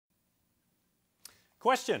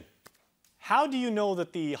Question: how do you know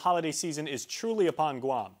that the holiday season is truly upon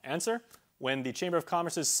Guam? Answer: when the Chamber of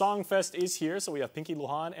Commerce's Songfest is here. So we have Pinky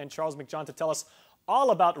Lujan and Charles McJohn to tell us all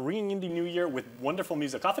about ringing in the new year with wonderful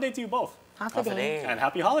music. Happy day to you both. Happy day. And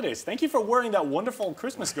happy holidays. Thank you for wearing that wonderful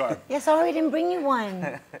Christmas garb. Yeah, sorry I didn't bring you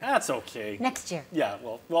one. That's okay. Next year. Yeah,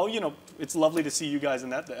 well, you know, it's lovely to see you guys in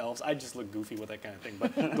that, the elves. I just look goofy with that kind of thing.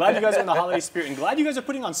 But glad you guys are in the holiday spirit, and glad you guys are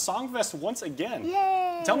putting on Songfest once again.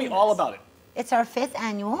 Yay! Tell me all about it. It's our 5th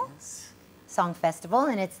annual Song Festival,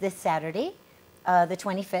 and it's this Saturday, the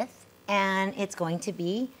 25th, and it's going to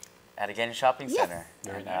be at Agana Shopping Center.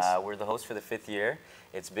 Very nice. We're the host for the 5th year.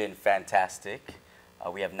 It's been fantastic.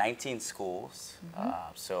 We have 19 schools,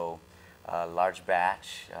 so a large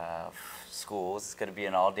batch of schools. It's going to be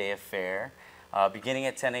an all-day affair, beginning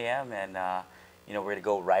at 10 a.m. and you know, we're going to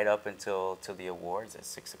go right up until the awards at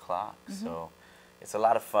 6 o'clock. So it's a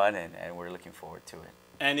lot of fun, and we're looking forward to it.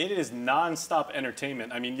 And it is non-stop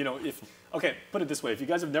entertainment. I mean, you know, okay, put it this way. If you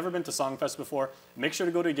guys have never been to Songfest before, make sure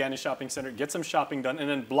to go to Agana Shopping Center, get some shopping done, and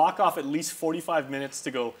then block off at least 45 minutes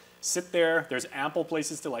to go sit there. There's ample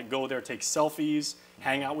places to like go there, take selfies,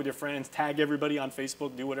 hang out with your friends, tag everybody on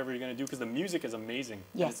Facebook, do whatever you're gonna do, because the music is amazing.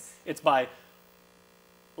 Yes. It's by,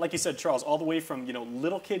 like you said, Charles, all the way from, you know,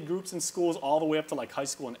 little kid groups in schools all the way up to like high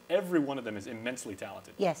school, and every one of them is immensely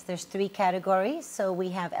talented. Yes, there's 3 categories. So we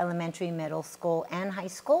have elementary, middle school, and high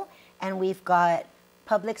school. And we've got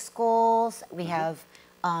public schools, we have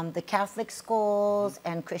the Catholic schools,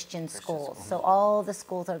 and Christian schools. So all the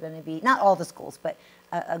schools are going to be, not all the schools, but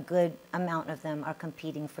a good amount of them are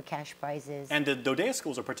competing for cash prizes. And the Dodea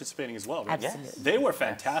schools are participating as well, right? Absolutely. Yes. They were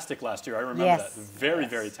fantastic last year. I remember that. Very,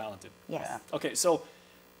 very talented. Yes. Yeah. Okay, so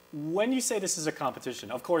when you say this is a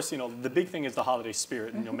competition, of course, you know, the big thing is the holiday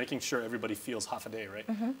spirit, and you know, making sure everybody feels half a day, right?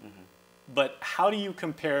 But how do you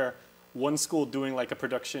compare one school doing like a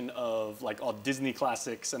production of like all Disney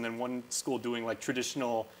classics, and then one school doing like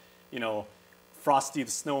traditional, you know, Frosty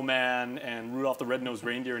the Snowman and Rudolph the Red-Nosed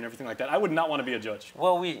Reindeer and everything like that? I would not want to be a judge.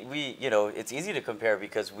 Well, we you know, it's easy to compare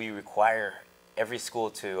because we require every school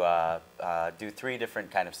to do 3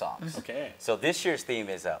 different kind of songs. Okay. So this year's theme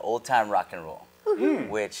is old time rock and roll,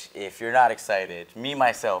 which if you're not excited, me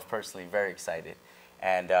myself personally very excited,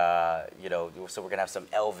 and you know, so we're gonna have some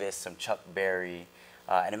Elvis, some Chuck Berry,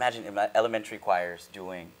 and imagine elementary choirs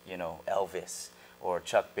doing, you know, Elvis or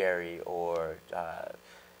Chuck Berry or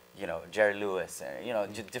you know, Jerry Lewis, you know,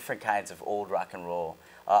 different kinds of old rock and roll,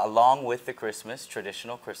 along with the Christmas,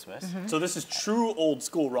 traditional Christmas. So this is true old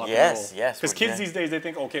school rock and roll. Yes, yes. Because kids these days, they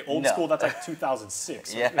think, okay, old school, that's like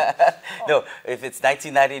 2006. Yeah. No, if it's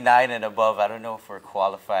 1999 and above, I don't know if we're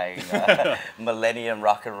qualifying millennium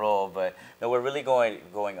rock and roll, but no, we're really going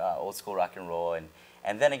old school rock and roll,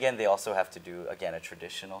 and then again, they also have to do again a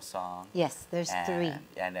traditional song. Yes, there's 3.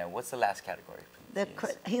 And what's the last category? The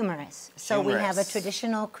humorous. So we have a Humorous.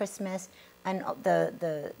 traditional Christmas, and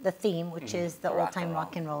the theme, which is the Rock old time and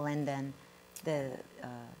rock and roll, and then the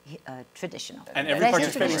traditional. And every That's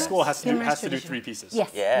participating traditional. school has to Humorous do traditional. 3 pieces.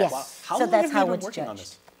 Yes, Yes. yes. Wow. How So long that's have you how been it's working on judged.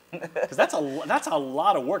 this? Because that's a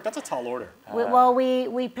lot of work. That's a tall order. Well,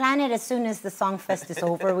 we plan it as soon as the Songfest is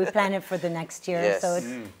over. We plan it for the next year, Yes. so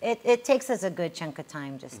it takes us a good chunk of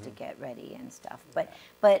time just to get ready and stuff.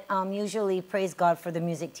 But usually, praise God for the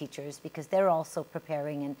music teachers, because they're also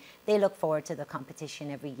preparing and they look forward to the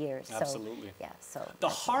competition every year. So, Absolutely. yeah. So The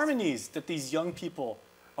harmonies that these young people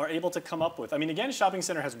are able to come up with. I mean, again, Shopping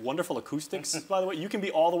Center has wonderful acoustics, by the way. You can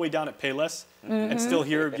be all the way down at Payless and still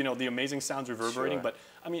hear, you know, the amazing sounds reverberating. Sure. But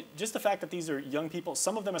I mean, just the fact that these are young people,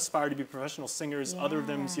 some of them aspire to be professional singers, other of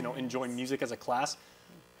them, you know, enjoy music as a class.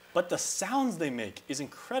 But the sounds they make is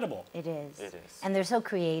incredible. It is. It is. And they're so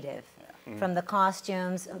creative. From the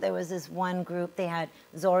costumes, there was this one group, they had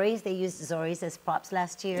Zoris. They used Zoris as props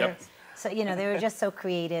last year. Yep. So, you know, they were just so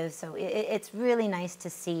creative. So it's really nice to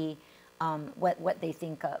see what they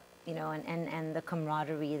think up, you know, and the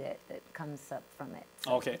camaraderie that comes up from it.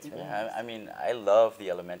 So Okay. it's really Yeah, nice. I mean, I love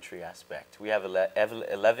the elementary aspect. We have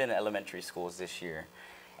 11 elementary schools this year,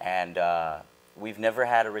 and we've never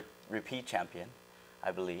had a repeat champion,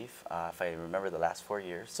 I believe, if I remember the last 4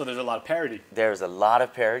 years. So there's a lot of parity. There's a lot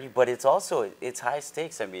of parity, but it's also, it's high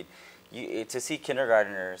stakes. I mean, to see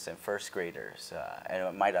kindergartners and first graders,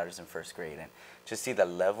 and my daughter's in first grade, and to see the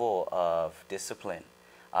level of discipline.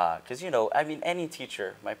 Because, you know, I mean, any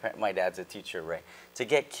teacher, my dad's a teacher, right? To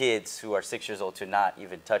get kids who are 6 years old to not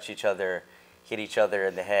even touch each other, hit each other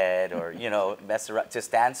in the head, or, you know, mess around, to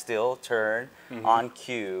stand still, turn, on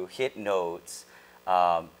cue, hit notes,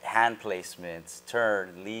 hand placements,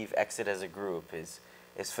 turn, leave, exit as a group is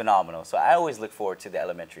phenomenal. So I always look forward to the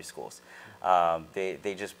elementary schools.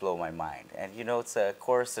 They just blow my mind. And, you know, it's a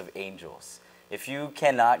chorus of angels. If you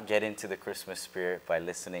cannot get into the Christmas spirit by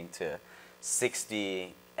listening to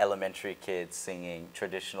 60 elementary kids singing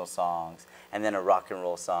traditional songs, and then a rock and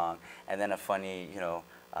roll song, and then a funny,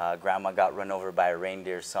 grandma got run over by a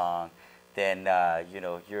reindeer song, then,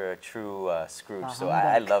 you're a true Scrooge. So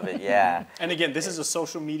I love it, yeah. And again, this is a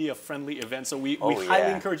social media friendly event, so we highly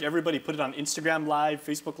yeah. encourage everybody put it on Instagram Live,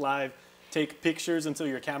 Facebook Live, take pictures until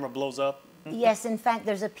your camera blows up. Yes, in fact,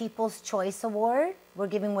 there's a People's Choice Award. We're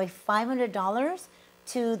giving away $500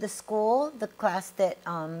 to the school, the class that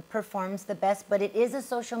performs the best, but it is a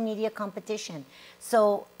social media competition.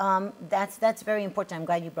 So that's very important. I'm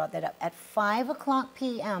glad you brought that up. At 5:00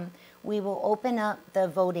 p.m., we will open up the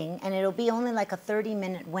voting, and it'll be only like a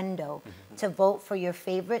 30-minute window to vote for your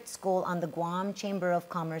favorite school on the Guam Chamber of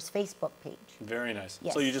Commerce Facebook page. Very nice.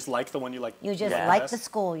 Yes. So you just like the one you like? You just Yeah. like the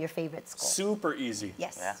school, your favorite school. Super easy.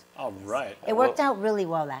 Yes. Yeah. All right. It worked out really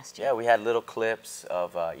well last year. Yeah, we had little clips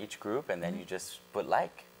of each group, and then you just put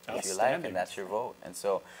like if you like, Outstanding. and that's your vote. And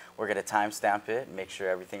so we're going to timestamp it, make sure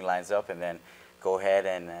everything lines up, and then go ahead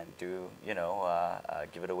and do,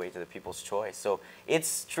 give it away to the People's Choice. So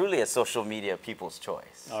it's truly a social media People's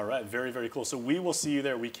Choice. All right, very, very cool. So we will see you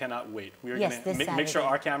there. We cannot wait. We are Yes, going this to make sure Saturday.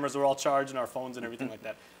 our cameras are all charged and our phones and everything like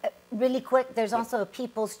that. Really quick, there's also a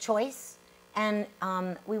People's Choice, and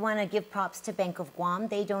we want to give props to Bank of Guam.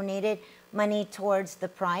 They donated money towards the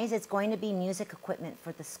prize. It's going to be music equipment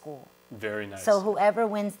for the school. Very nice. So whoever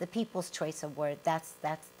wins the People's Choice Award, that's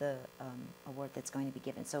the award that's going to be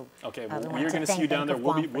given. So Okay, we well, want we're to going to see you thank down there. Bank of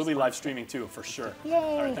We'll Guam be, for we'll be live sponsoring. streaming too, for sure. Yay!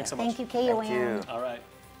 All right, thanks so much. Thank you, KOM. Thank you. All right.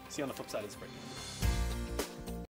 See you on the flip side of the spring.